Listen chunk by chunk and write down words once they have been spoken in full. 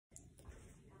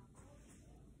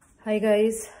Hi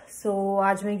guys. सो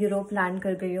आज मैं Europe land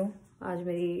कर गई हूँ। आज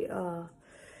मेरी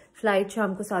फ़्लाइट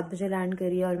शाम को 7 बजे लैंड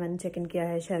करी है और मैंने चेक इन किया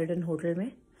है शेरटन होटल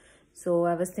में। सो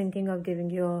I was thinking of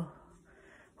giving you a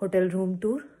hotel room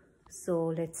tour.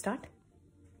 So let's start.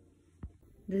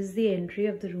 This is the entry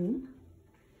of the room.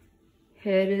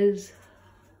 Here is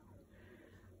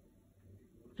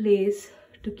place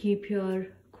to keep your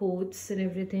coats and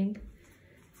everything.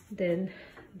 Then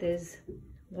there's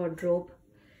wardrobe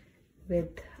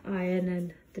with iron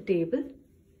and the table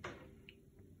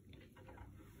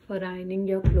for ironing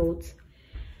your clothes.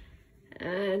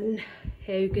 And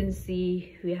here you can see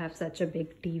we have such a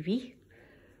big TV,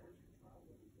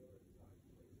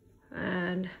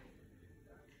 and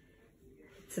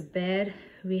it's a bed.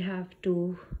 We have 2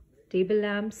 table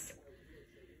lamps,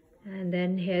 and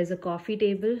then here's a coffee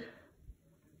table,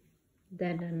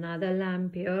 then another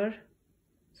lamp here.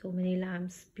 So many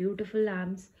lamps, beautiful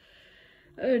lamps,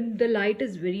 and the light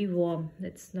is very warm.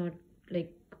 It's not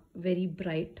like very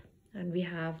bright. And we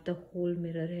have the whole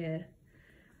mirror here,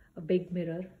 a big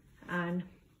mirror, and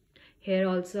here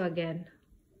also again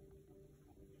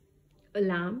a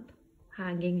lamp,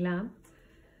 hanging lamp.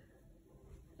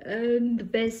 And the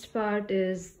best part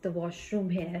is the washroom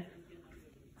here.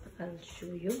 I'll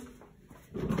show you.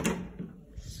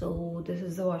 So this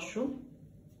is the washroom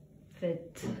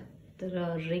with the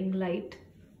ring light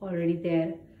already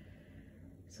there.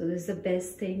 So this is the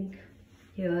best thing.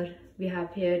 Here we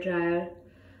have hair dryer,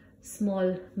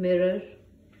 small mirror,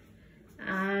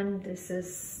 and this is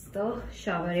the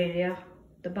shower area,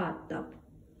 the bathtub.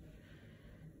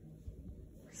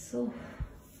 So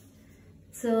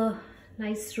it's a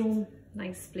nice room,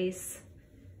 nice place.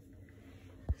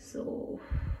 So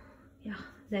yeah,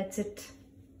 that's it.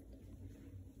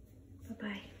 Bye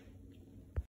bye.